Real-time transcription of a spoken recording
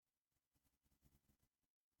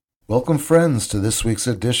Welcome, friends, to this week's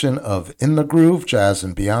edition of In the Groove, Jazz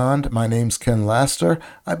and Beyond. My name's Ken Laster.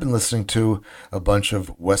 I've been listening to a bunch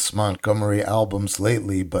of Wes Montgomery albums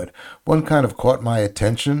lately, but one kind of caught my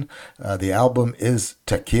attention. The album is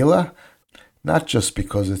Tequila, not just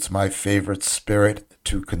because it's my favorite spirit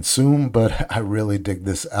to consume, but I really dig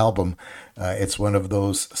this album. It's one of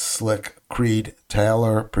those slick Creed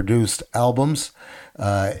Taylor produced albums.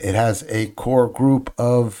 It has a core group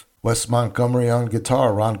of Wes Montgomery on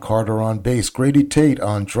guitar, Ron Carter on bass, Grady Tate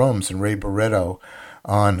on drums, and Ray Barretto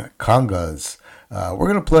on congas. We're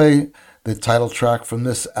going to play the title track from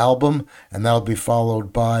this album, and that'll be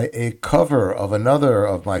followed by a cover of another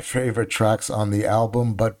of my favorite tracks on the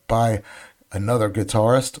album, but by another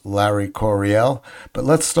guitarist, Larry Coryell. But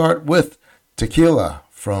let's start with Tequila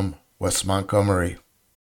from Wes Montgomery.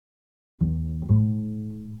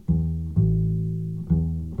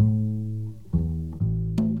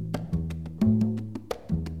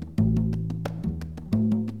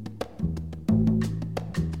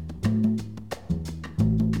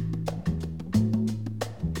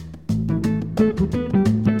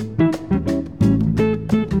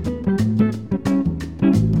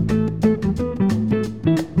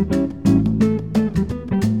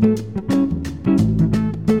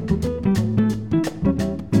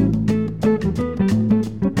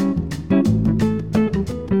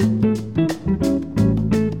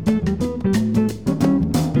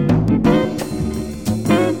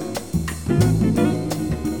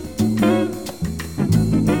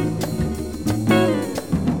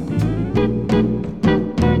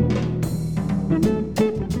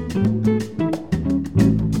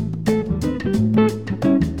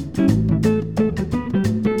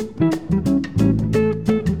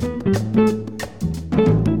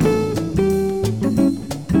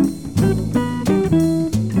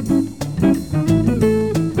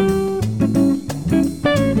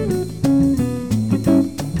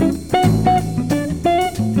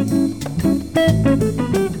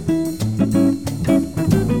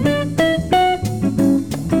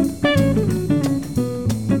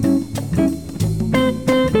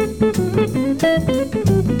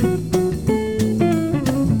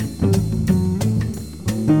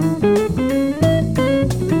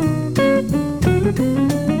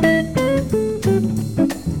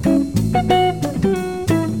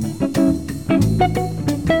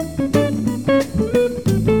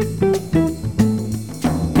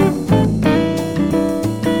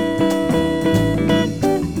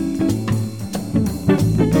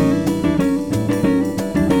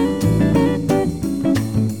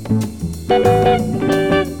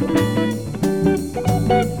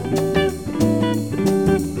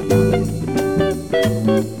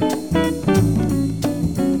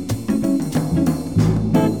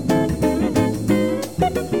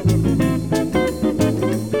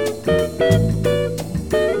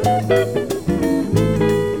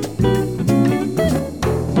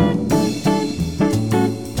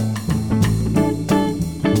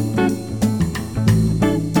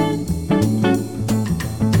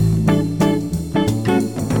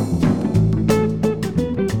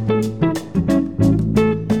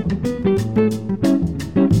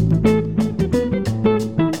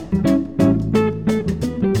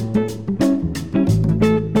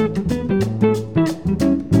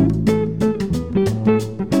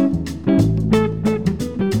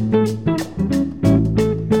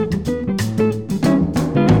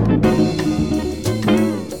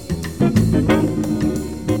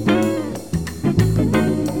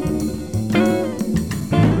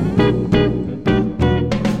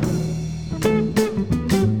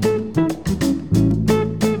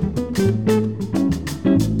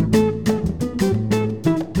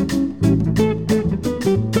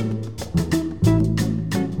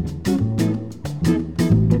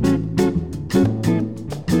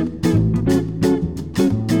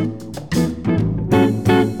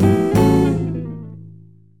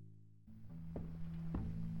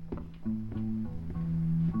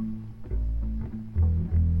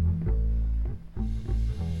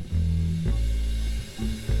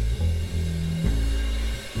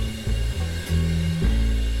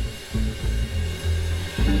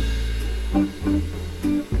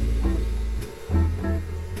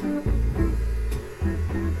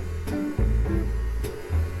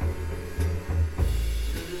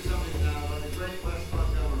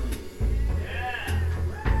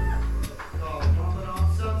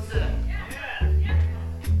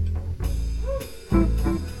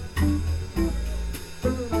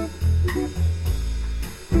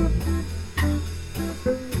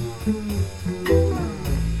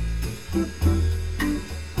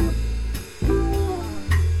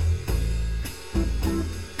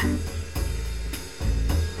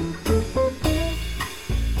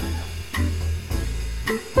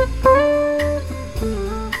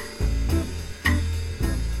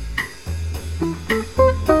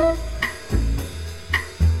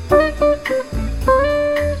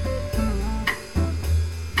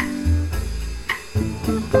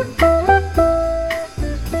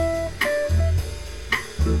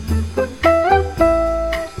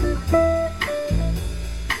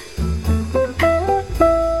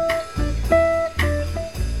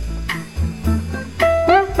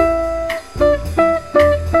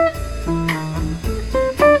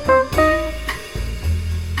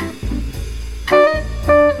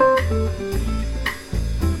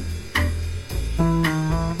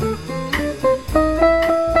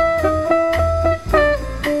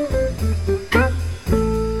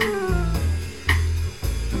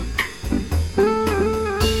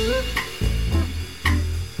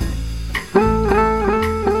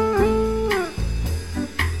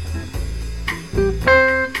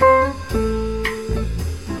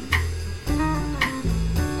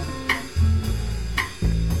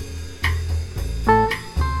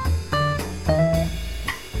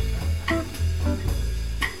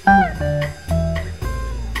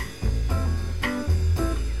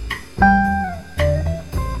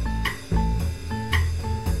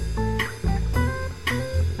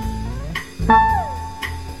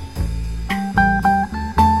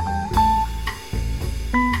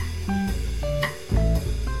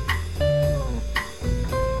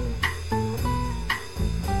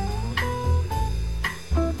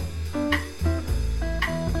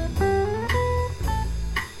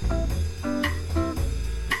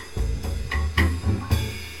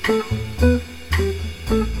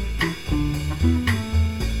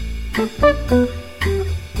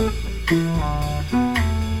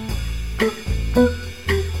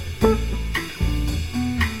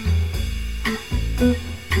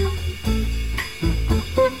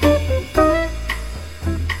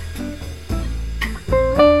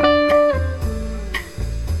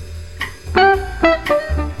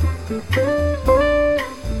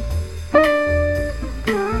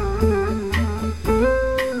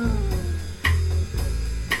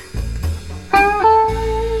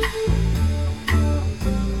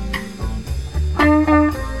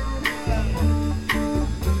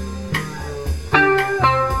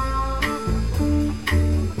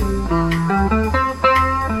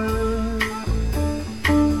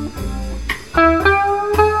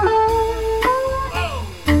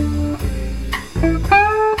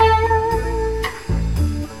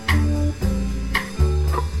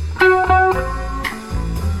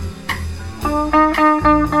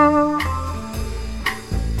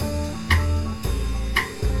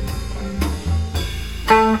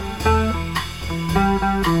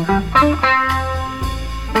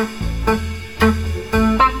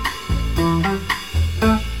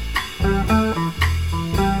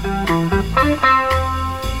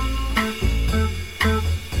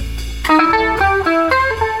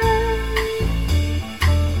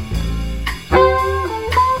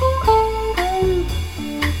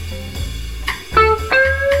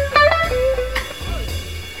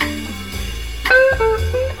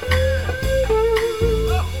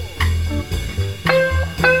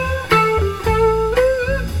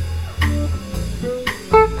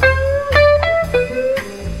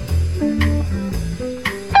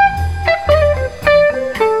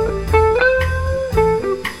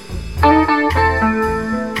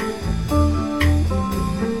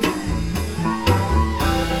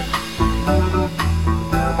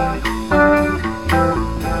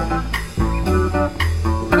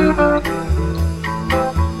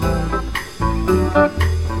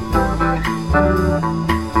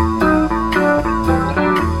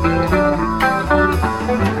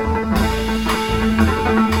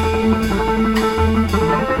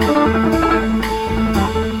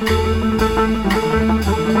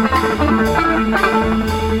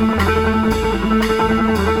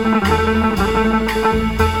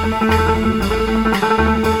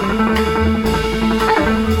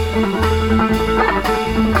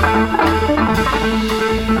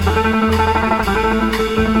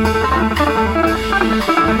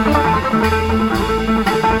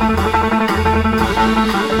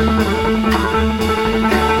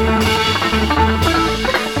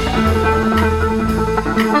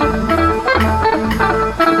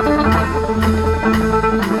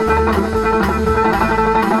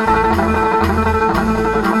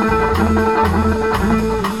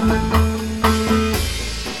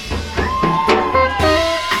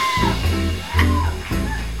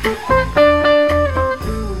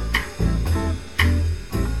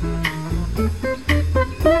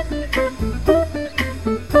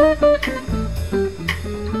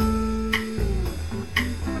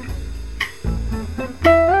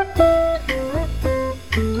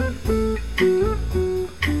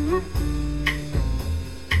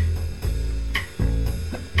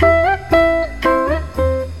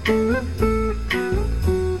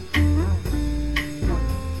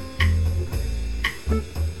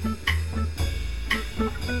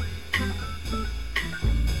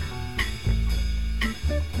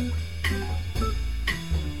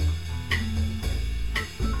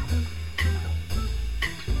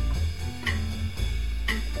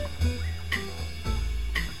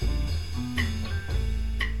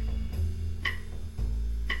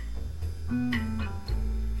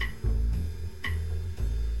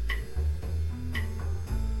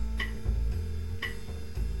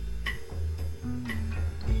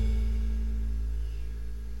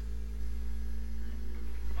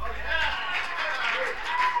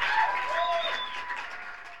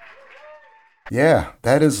 Yeah,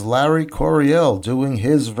 that is Larry Coryell doing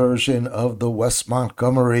his version of the Wes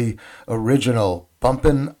Montgomery original,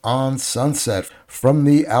 Bumpin' on Sunset, from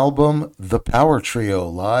the album The Power Trio,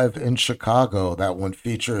 live in Chicago. That one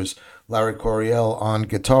features Larry Coryell on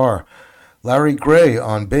guitar, Larry Gray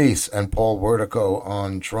on bass, and Paul Wertico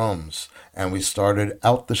on drums. And we started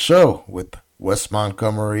out the show with Wes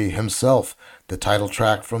Montgomery himself, the title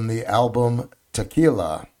track from the album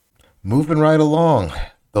Tequila. Moving right along.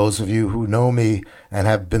 Those of you who know me and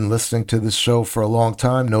have been listening to this show for a long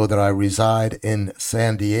time know that I reside in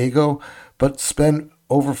San Diego, but spent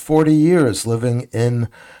over 40 years living in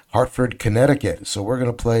Hartford, Connecticut. So we're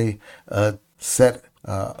going to play a set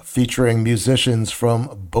featuring musicians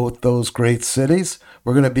from both those great cities.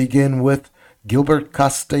 We're going to begin with Gilbert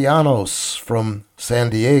Castellanos from San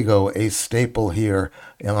Diego, a staple here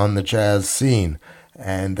on the jazz scene.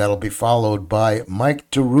 And that'll be followed by Mike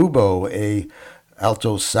DeRubo, a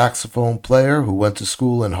alto saxophone player who went to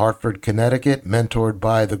school in Hartford, Connecticut, mentored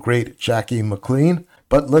by the great Jackie McLean.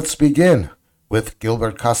 But let's begin with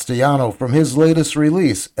Gilbert Castellano from his latest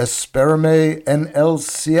release, Esperame en el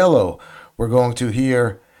Cielo. We're going to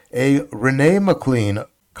hear a Renee McLean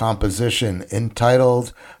composition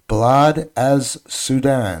entitled Blad as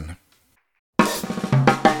Sudan.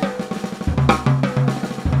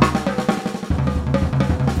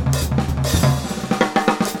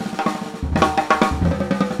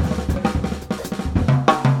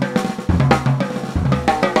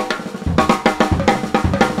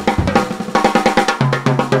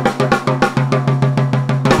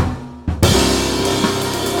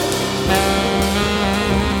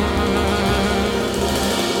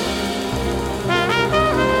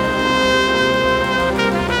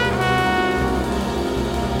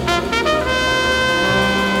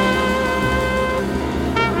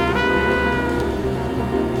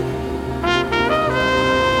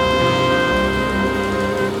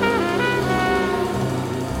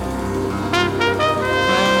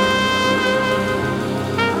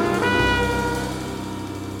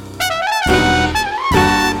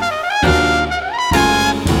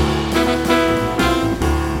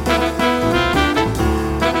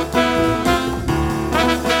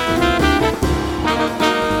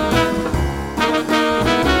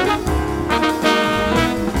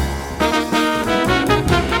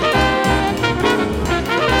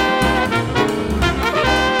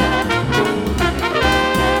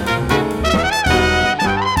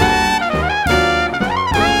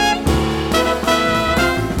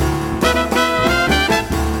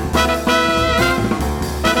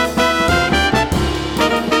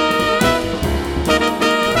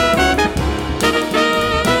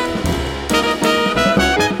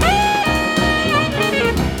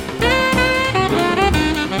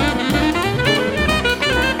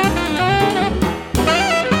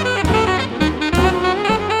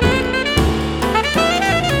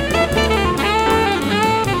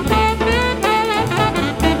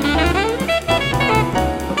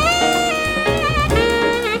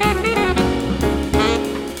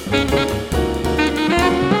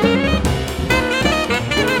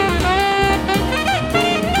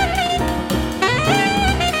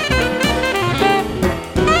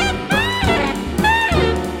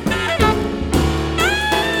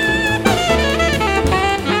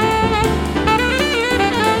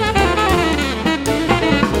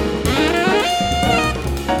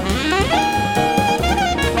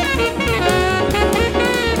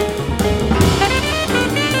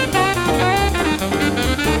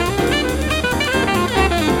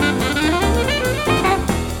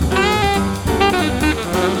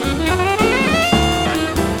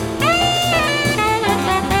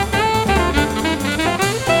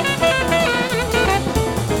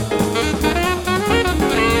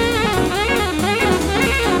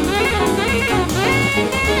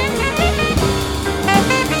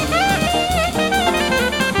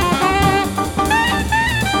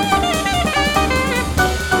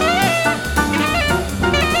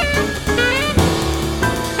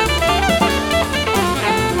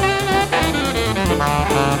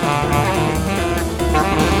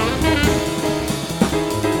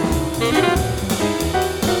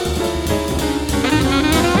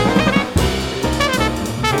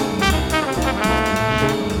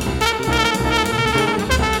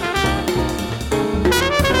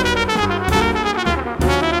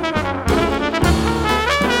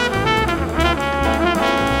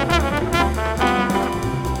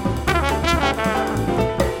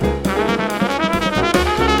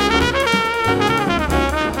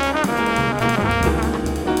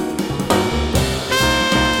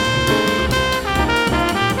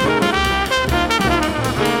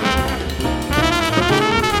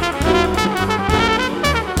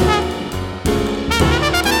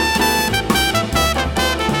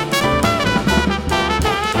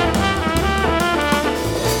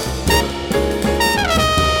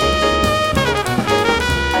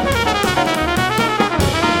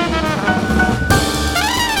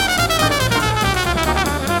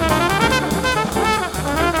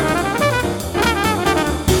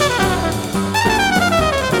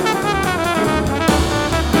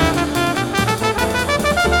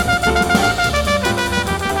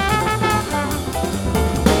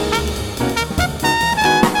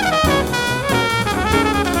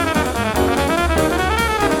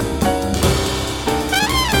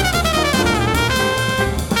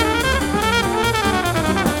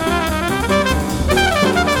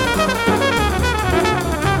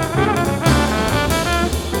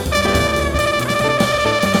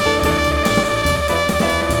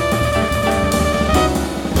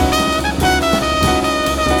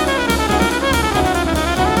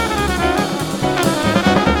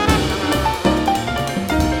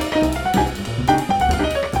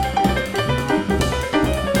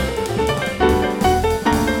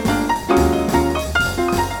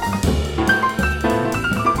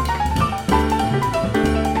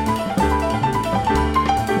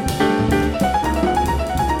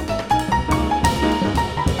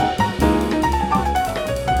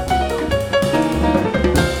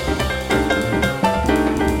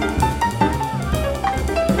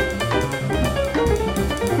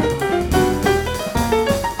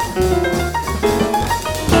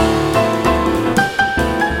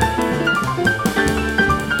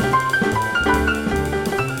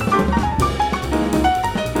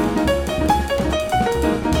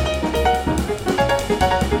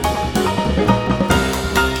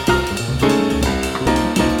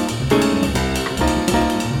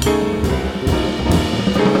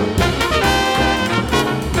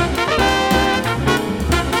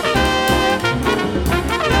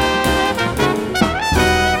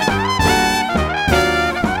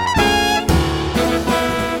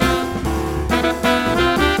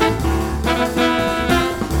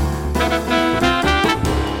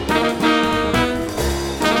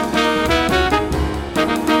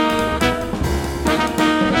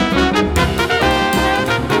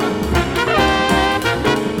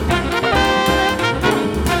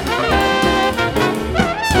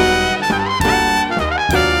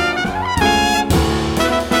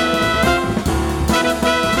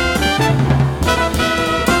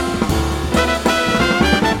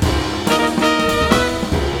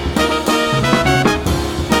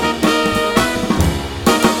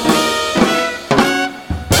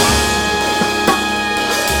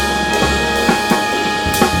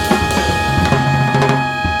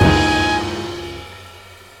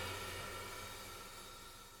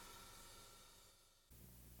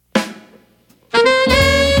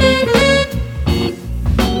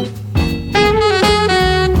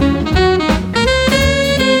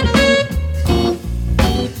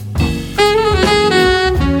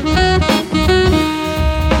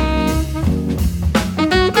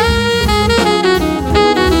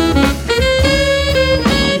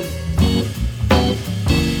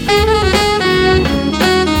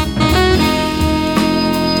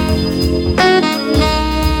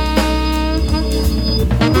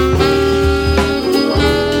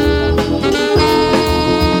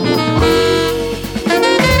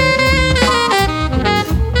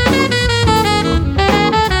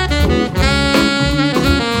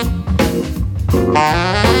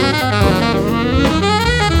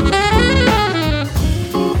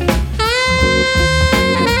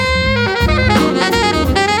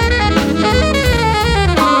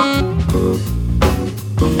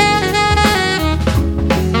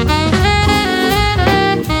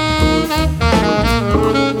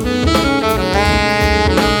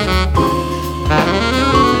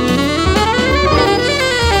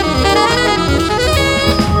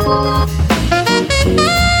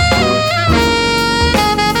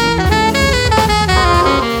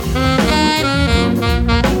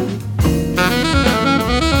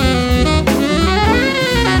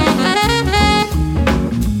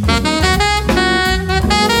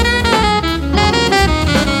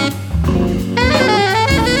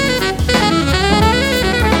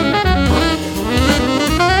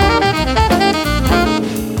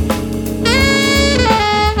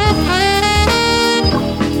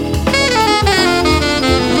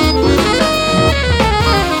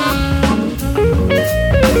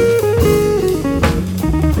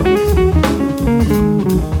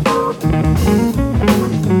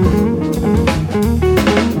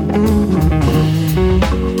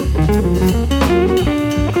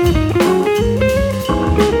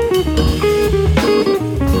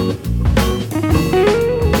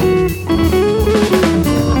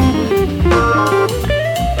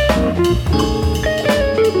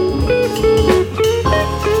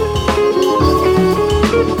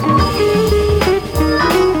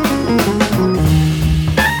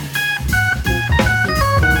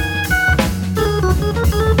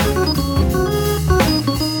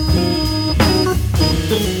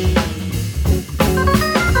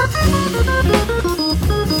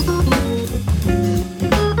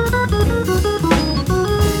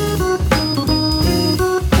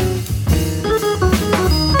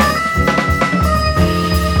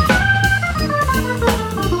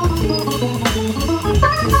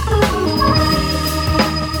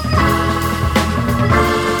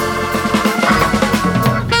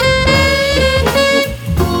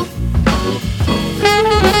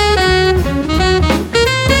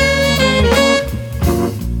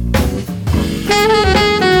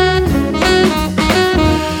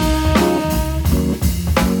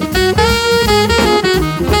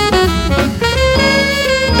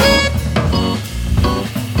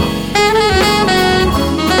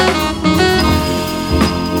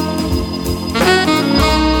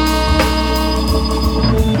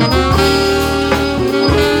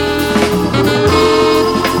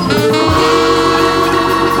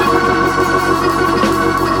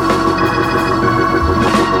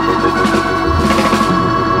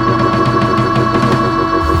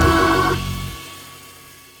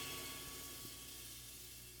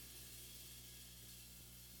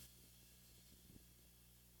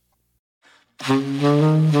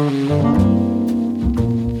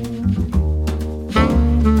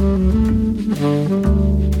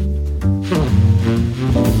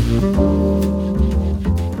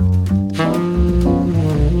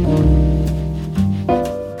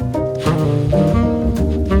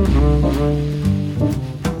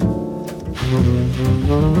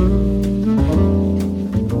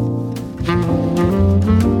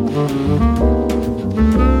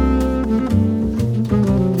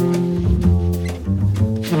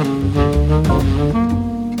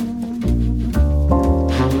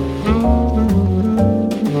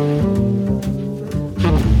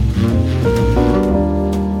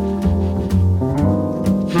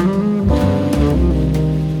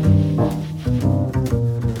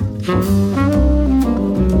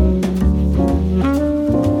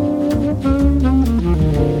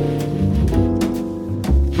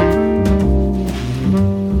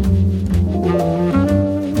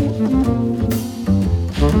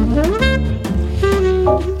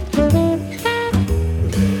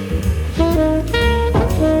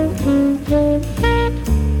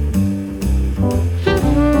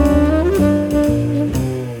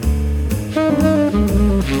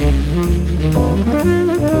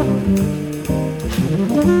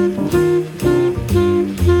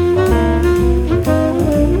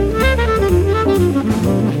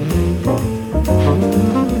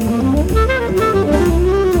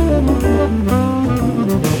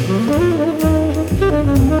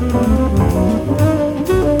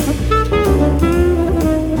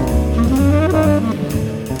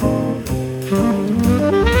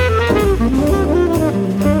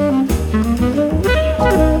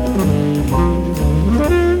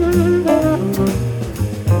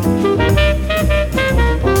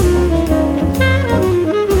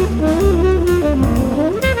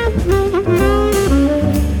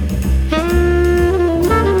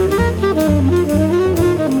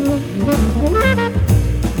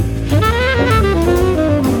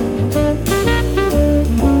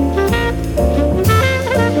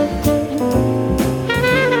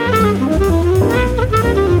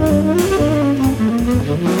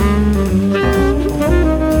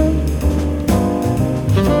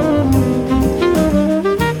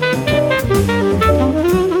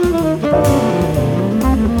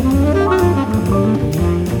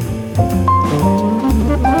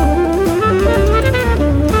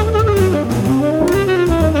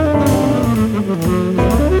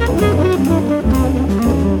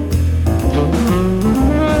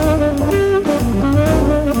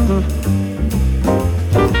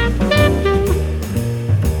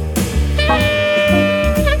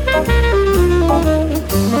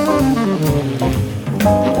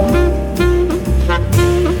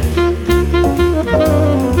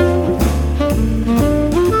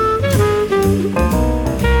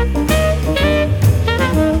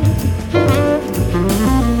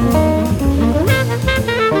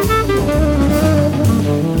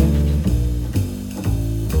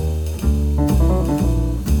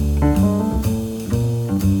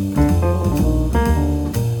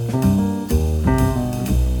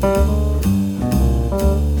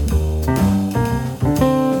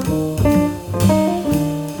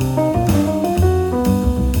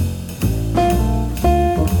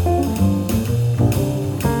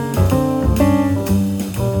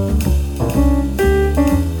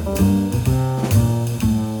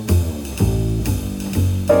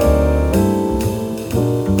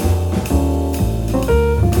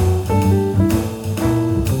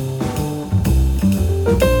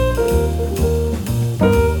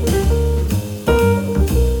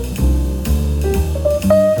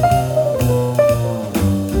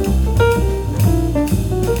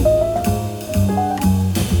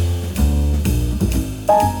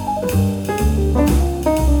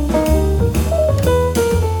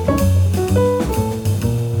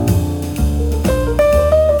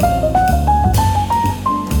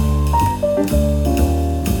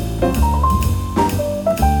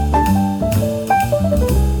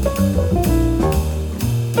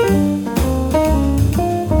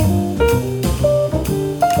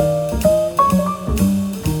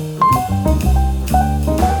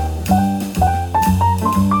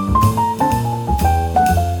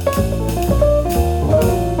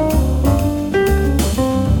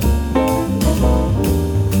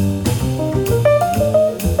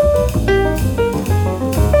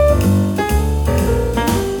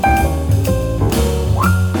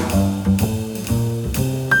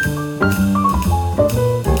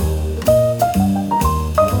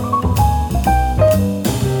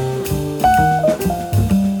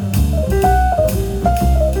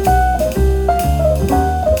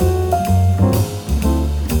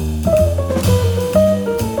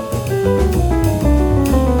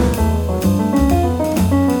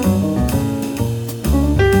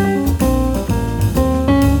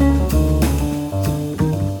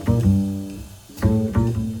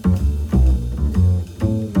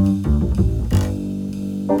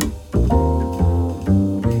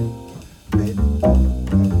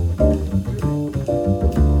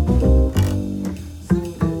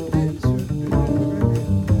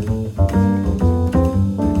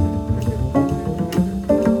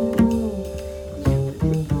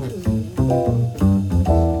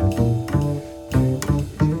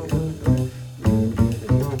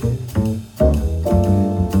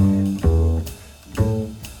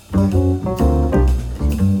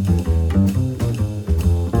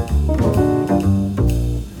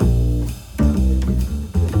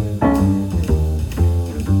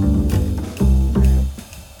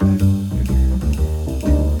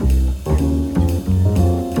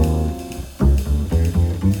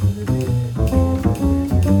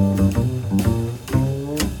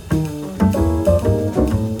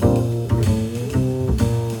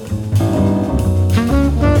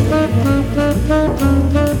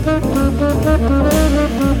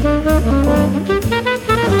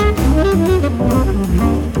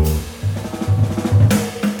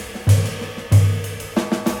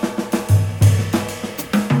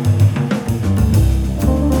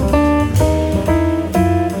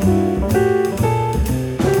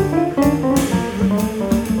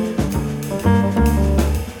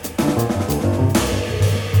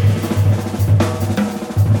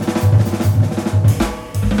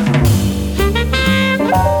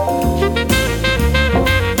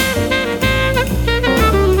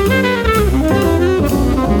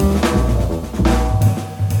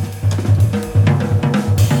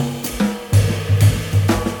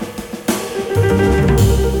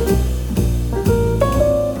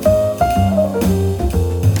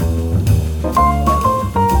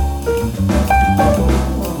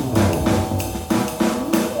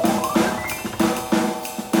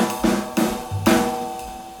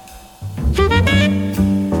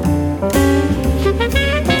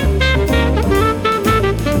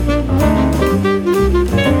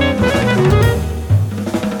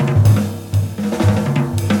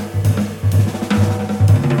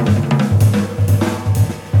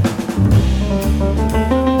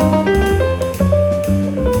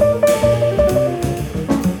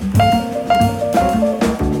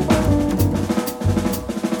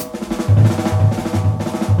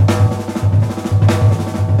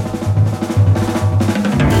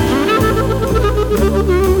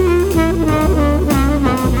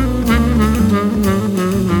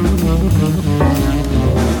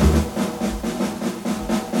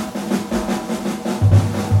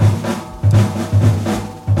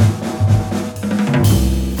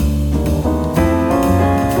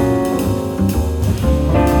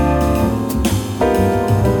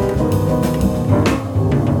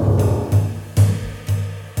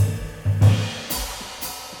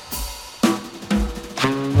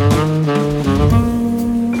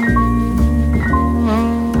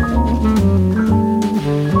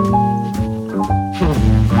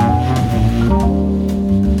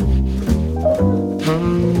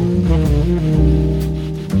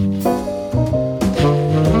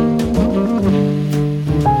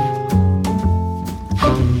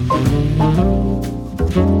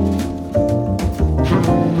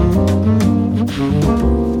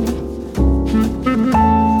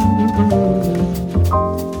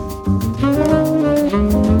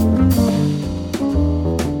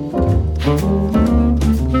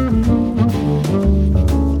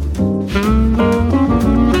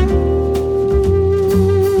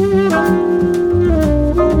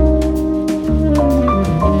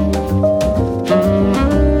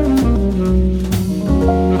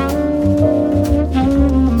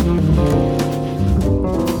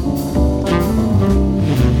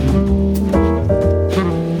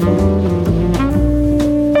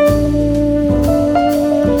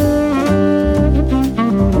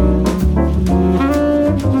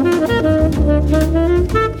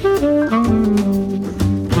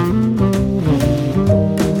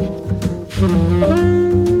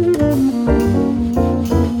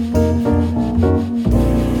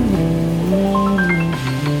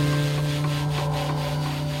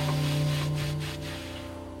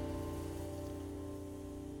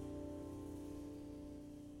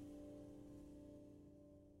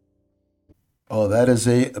 is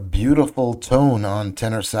a beautiful tone on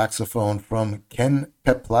tenor saxophone from Ken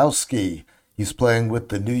Peplowski. He's playing with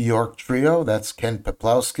the New York Trio. That's Ken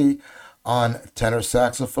Peplowski on tenor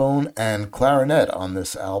saxophone and clarinet on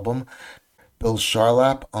this album. Bill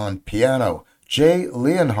Charlap on piano. Jay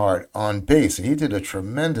Leonhardt on bass. He did a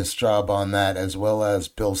tremendous job on that, as well as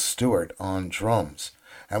Bill Stewart on drums.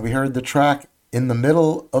 And we heard the track In the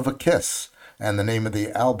Middle of a Kiss. And the name of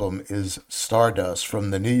the album is Stardust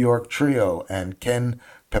from the New York Trio and Ken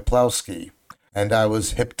Peplowski. And I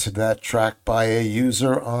was hip to that track by a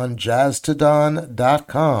user on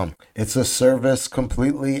jazztodon.com. It's a service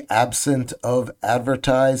completely absent of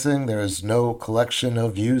advertising. There's no collection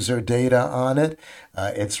of user data on it.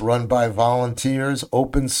 It's run by volunteers,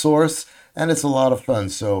 open source, and it's a lot of fun.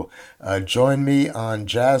 So join me on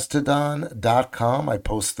jazztodon.com. I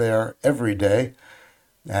post there every day.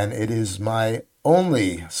 And it is my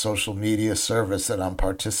only social media service that I'm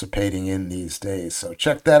participating in these days. So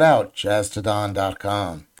check that out,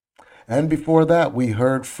 jazztodon.com. And before that, we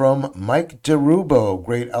heard from Mike DeRubo,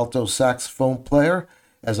 great alto saxophone player,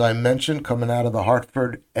 as I mentioned, coming out of the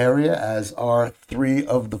Hartford area, as are three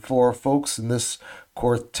of the four folks in this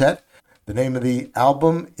quartet. The name of the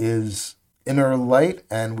album is Inner Light,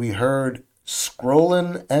 and we heard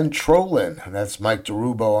Scrollin' and Trollin'. That's Mike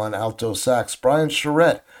DeRubo on alto sax, Brian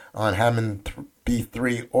Charette on Hammond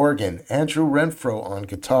B3 organ, Andrew Renfro on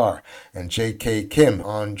guitar, and J.K. Kim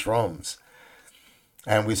on drums.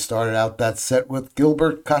 And we started out that set with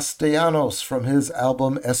Gilbert Castellanos from his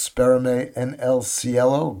album Esperame en el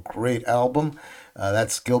Cielo. Great album.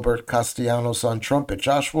 That's Gilbert Castellanos on trumpet,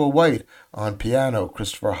 Joshua White on piano,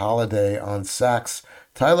 Christopher Holliday on sax,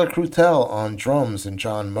 Tyler Crutel on drums, and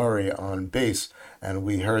John Murray on bass. And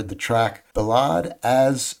we heard the track Ballad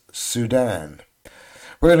as Sudan.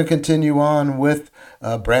 We're going to continue on with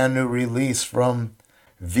a brand new release from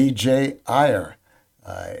Vijay Iyer.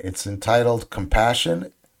 It's entitled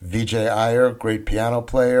Compassion. Vijay Iyer, great piano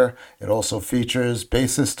player. It also features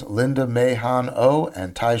bassist Linda Mahon O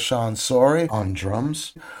and Tyshawn Sorey on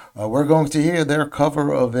drums. We're going to hear their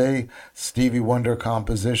cover of a Stevie Wonder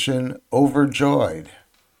composition, Overjoyed.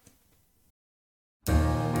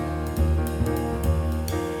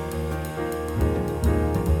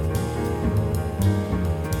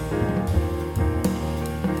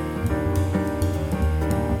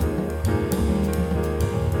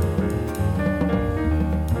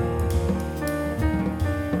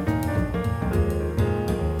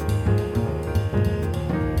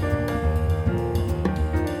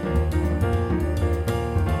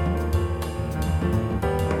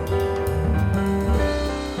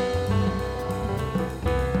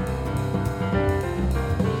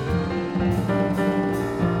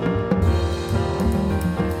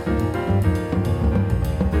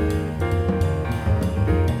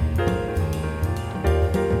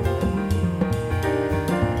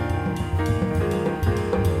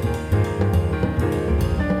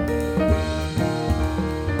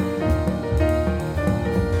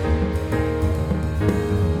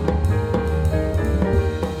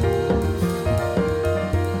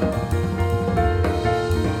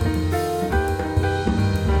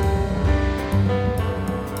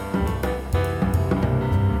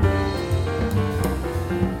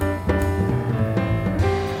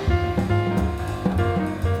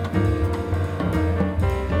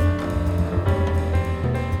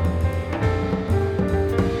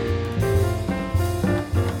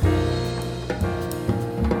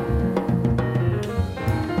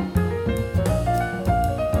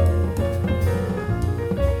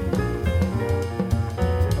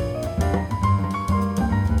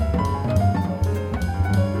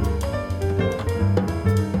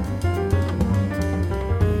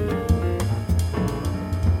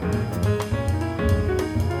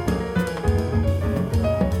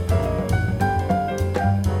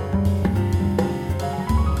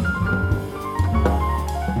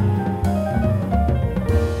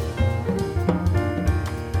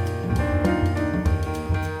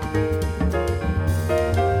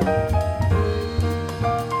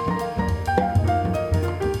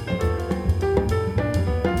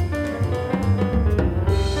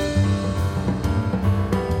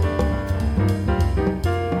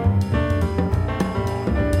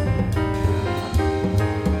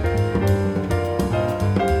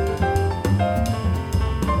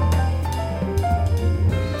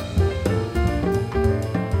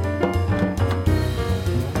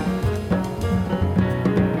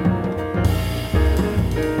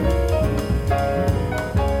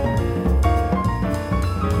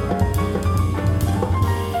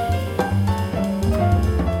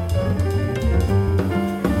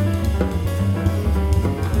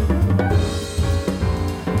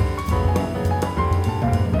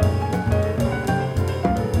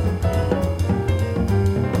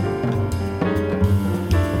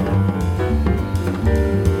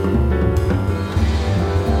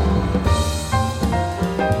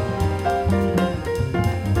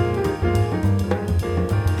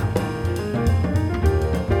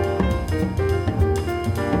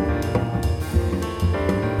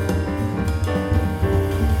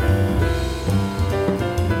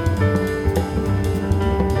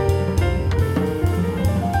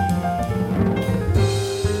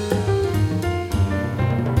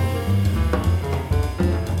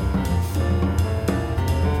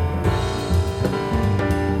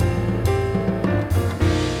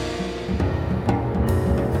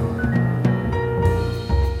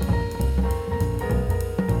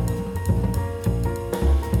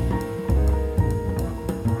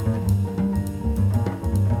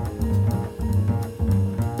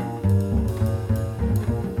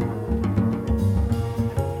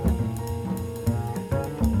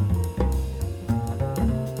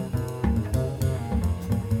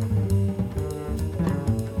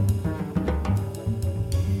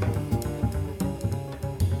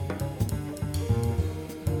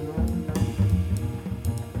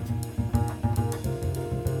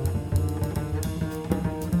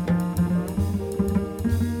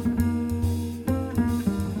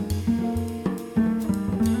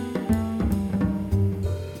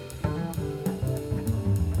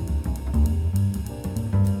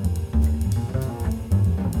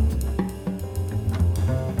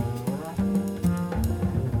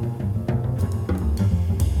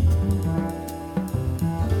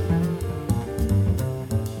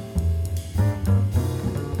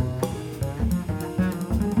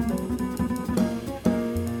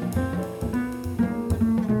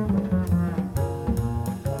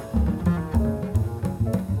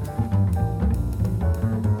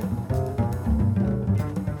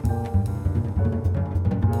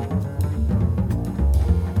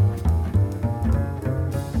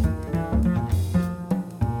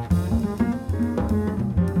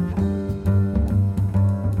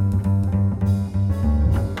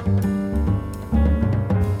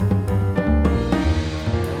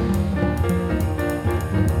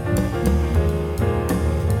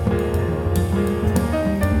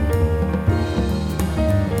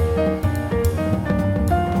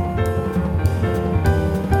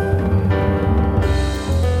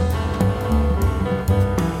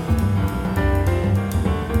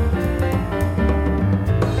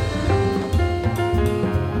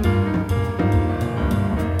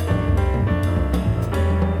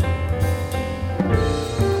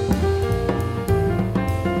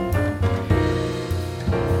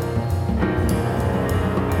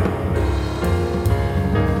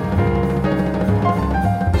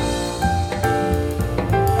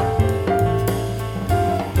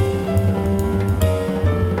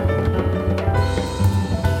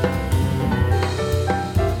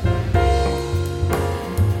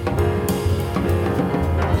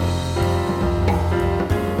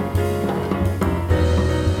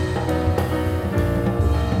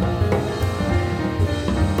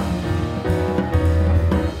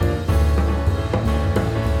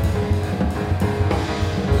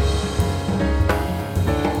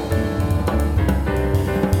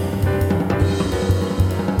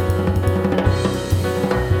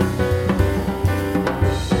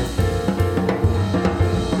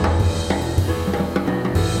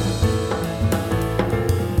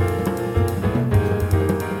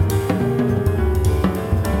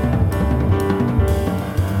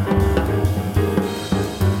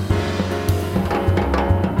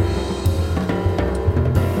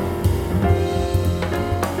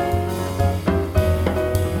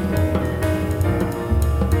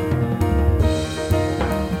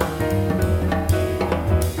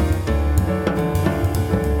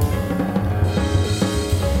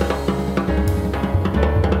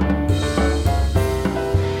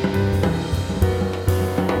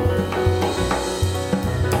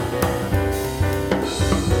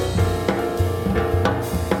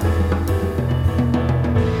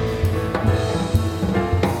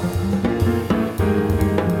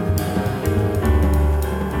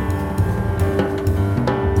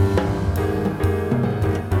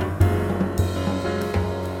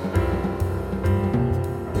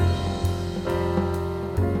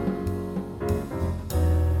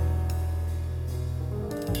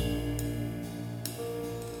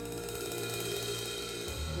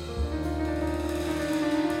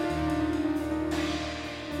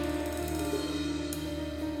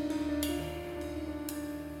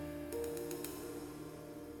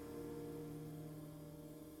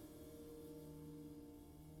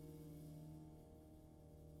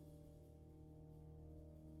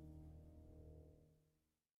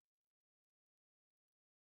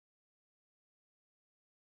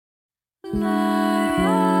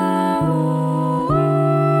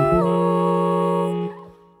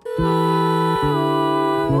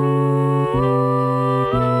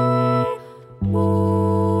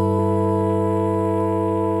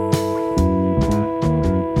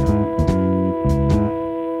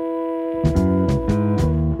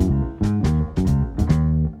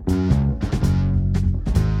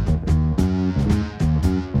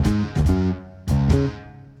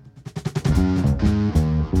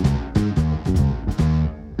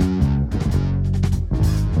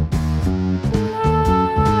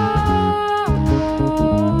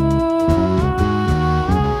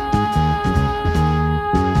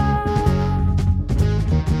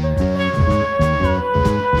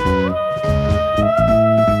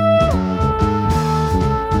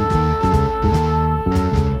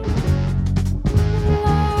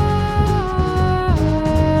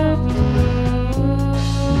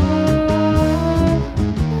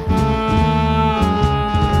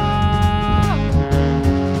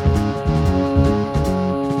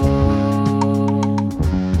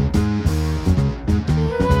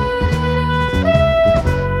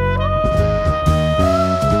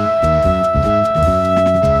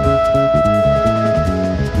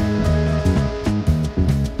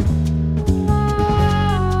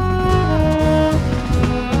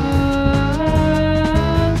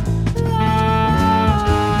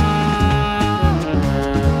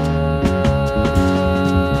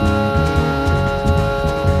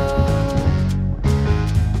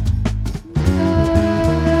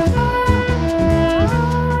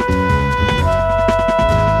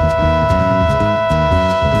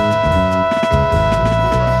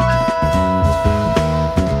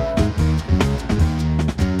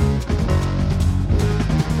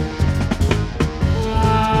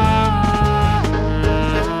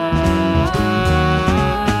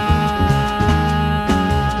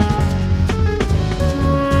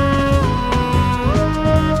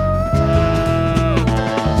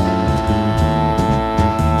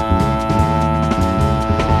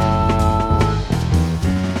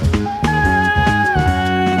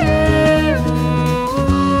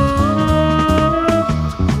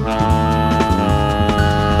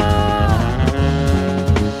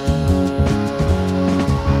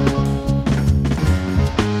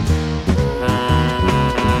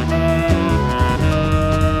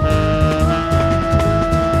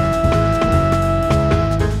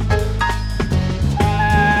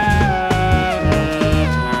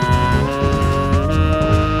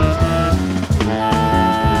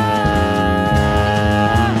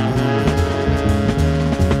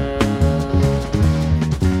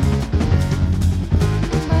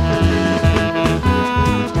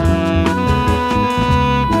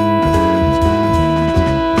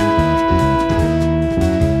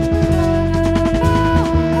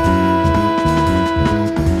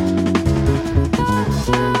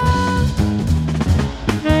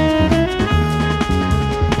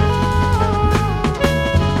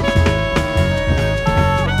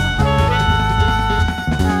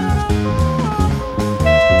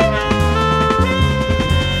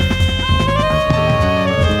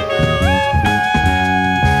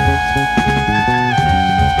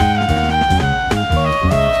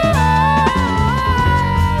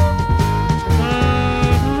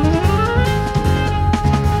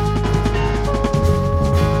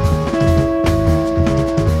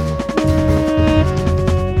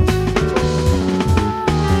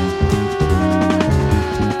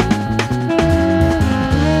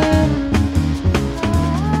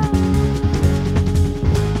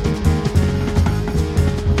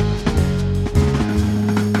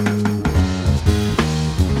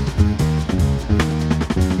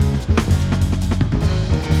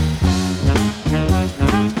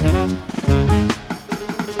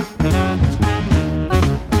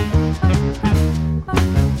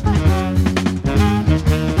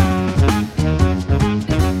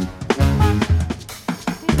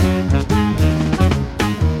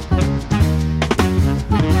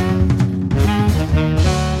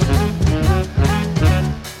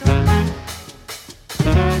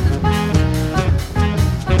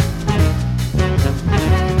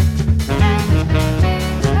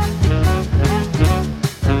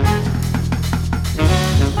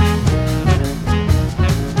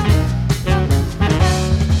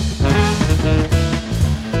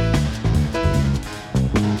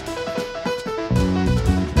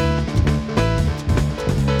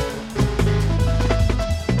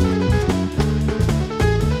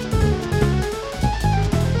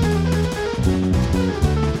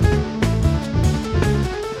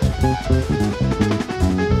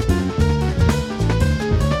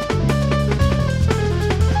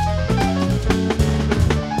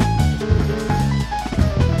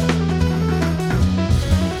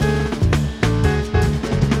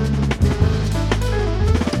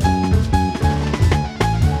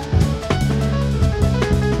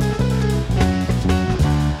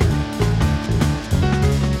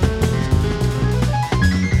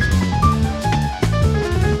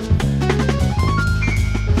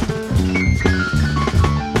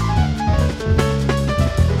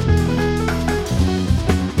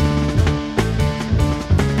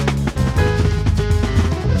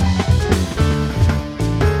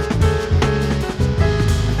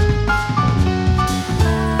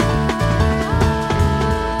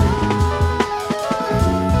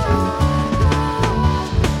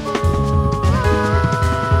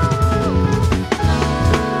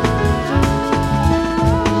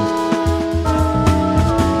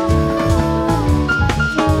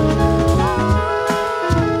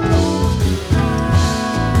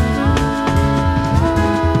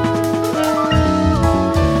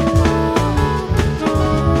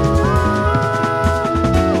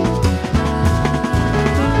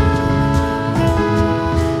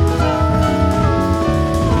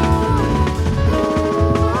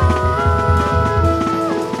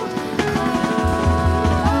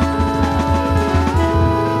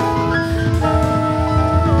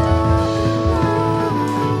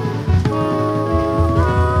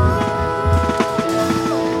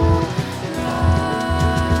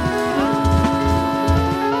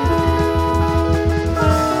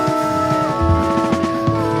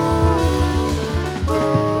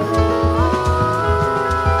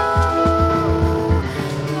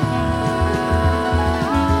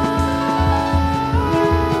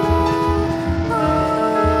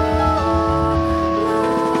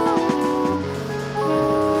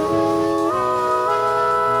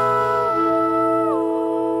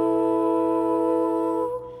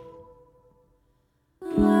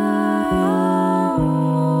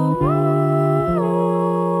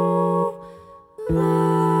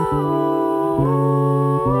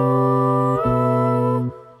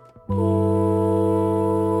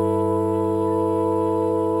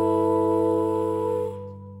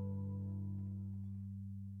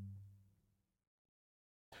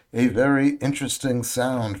 A very interesting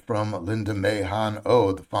sound from Linda May Han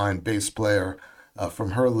Oh, the fine bass player,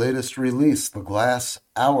 from her latest release, The Glass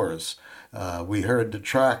Hours. We heard the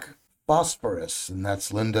track Phosphorus, and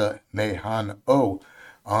that's Linda May Han Oh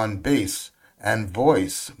on bass and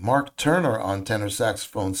voice. Mark Turner on tenor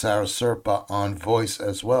saxophone, Sarah Serpa on voice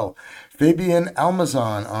as well. Fabian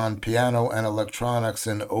Almazan on piano and electronics,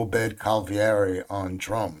 and Obed Calvieri on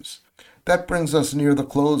drums. That brings us near the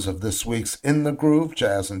close of this week's In the Groove,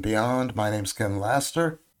 Jazz and Beyond. My name's Ken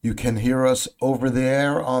Laster. You can hear us over the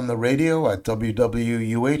air on the radio at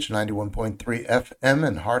WWUH 91.3 FM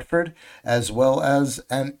in Hartford, as well as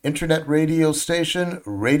an internet radio station,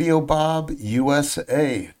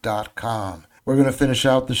 RadioBobUSA.com. We're going to finish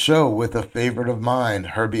out the show with a favorite of mine,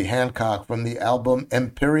 Herbie Hancock, from the album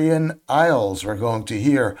Empyrean Isles. We're going to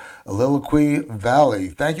hear Aliloquy Valley.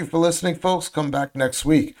 Thank you for listening, folks. Come back next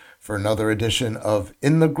week for another edition of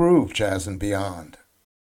In the Groove, Jazz and Beyond.